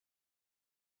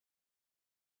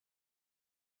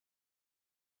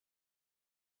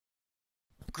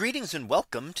Greetings and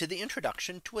welcome to the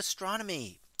introduction to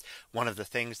astronomy. One of the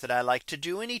things that I like to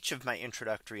do in each of my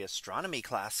introductory astronomy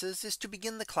classes is to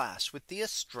begin the class with the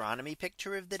astronomy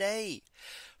picture of the day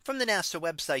from the NASA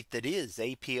website, that is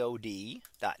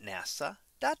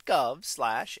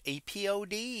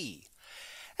apod.nasa.gov/apod.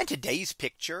 And today's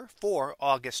picture for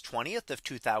August 20th of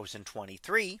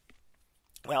 2023.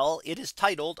 Well, it is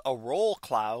titled a roll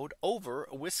cloud over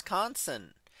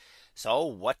Wisconsin. So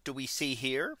what do we see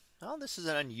here? Well, this is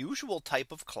an unusual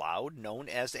type of cloud known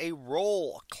as a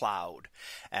roll cloud.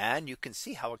 And you can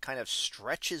see how it kind of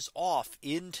stretches off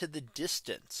into the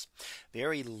distance.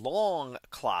 Very long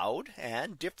cloud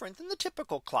and different than the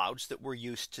typical clouds that we're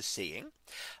used to seeing.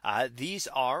 These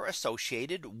are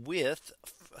associated with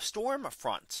storm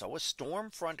front. So a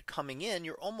storm front coming in,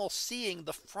 you're almost seeing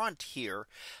the front here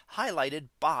highlighted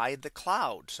by the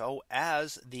cloud. So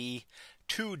as the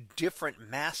two different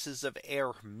masses of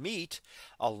air meet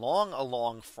along a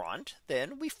long front,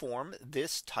 then we form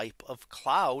this type of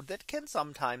cloud that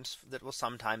will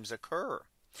sometimes occur.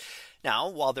 Now,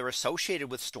 while they're associated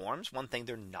with storms, one thing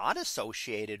they're not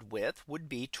associated with would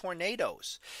be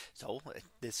tornadoes. So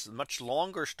this much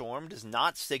longer storm does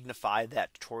not signify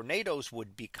that tornadoes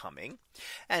would be coming.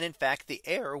 And in fact, the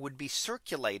air would be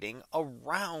circulating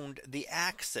around the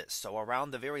axis. So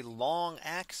around the very long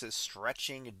axis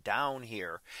stretching down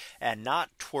here and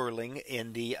not twirling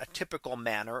in the typical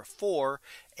manner for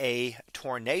a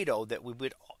tornado that we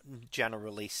would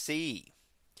generally see.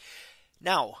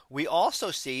 Now, we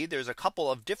also see there's a couple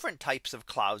of different types of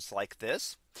clouds like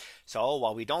this. So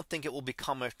while we don't think it will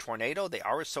become a tornado, they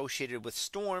are associated with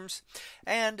storms,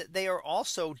 and they are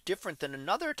also different than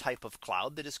another type of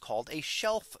cloud that is called a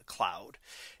shelf cloud.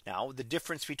 Now, the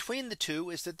difference between the two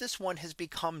is that this one has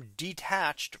become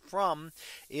detached from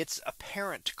its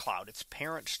parent cloud, its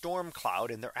parent storm cloud,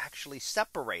 and they're actually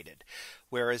separated.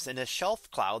 Whereas in a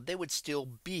shelf cloud, they would still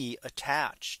be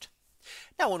attached.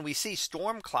 Now, when we see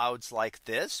storm clouds like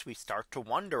this, we start to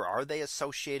wonder, are they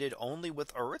associated only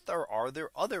with Earth, or are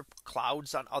there other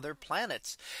clouds on other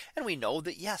planets? And we know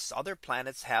that, yes, other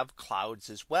planets have clouds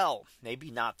as well.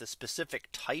 Maybe not the specific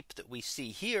type that we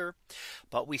see here,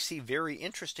 but we see very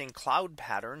interesting cloud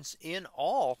patterns in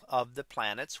all of the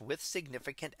planets with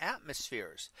significant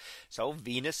atmospheres. So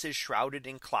Venus is shrouded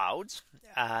in clouds.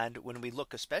 And when we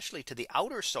look especially to the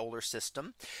outer solar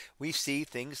system, we see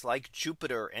things like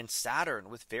Jupiter and Saturn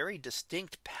with very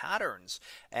distinct patterns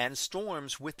and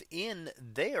storms within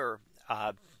their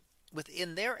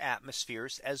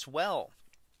atmospheres as well.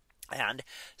 And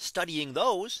studying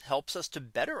those helps us to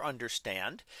better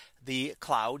understand the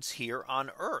clouds here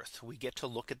on Earth. We get to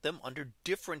look at them under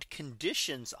different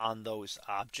conditions on those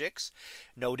objects,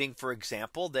 noting, for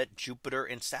example, that Jupiter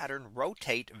and Saturn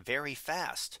rotate very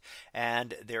fast,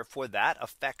 and therefore that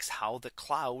affects how the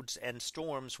clouds and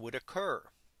storms would occur.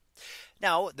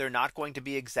 Now, they're not going to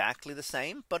be exactly the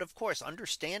same, but of course,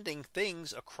 understanding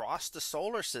things across the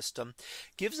solar system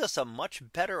gives us a much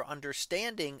better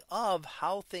understanding of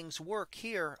how things work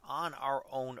here on our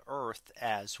own Earth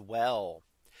as well.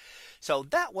 So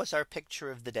that was our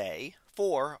picture of the day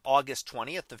for August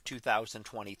 20th of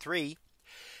 2023.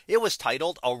 It was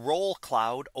titled a roll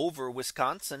cloud over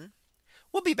Wisconsin.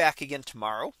 We'll be back again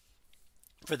tomorrow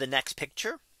for the next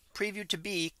picture, previewed to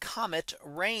be comet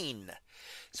rain.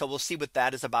 So we'll see what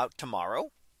that is about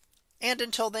tomorrow. And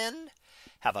until then,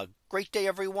 have a great day,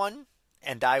 everyone,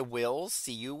 and I will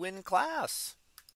see you in class.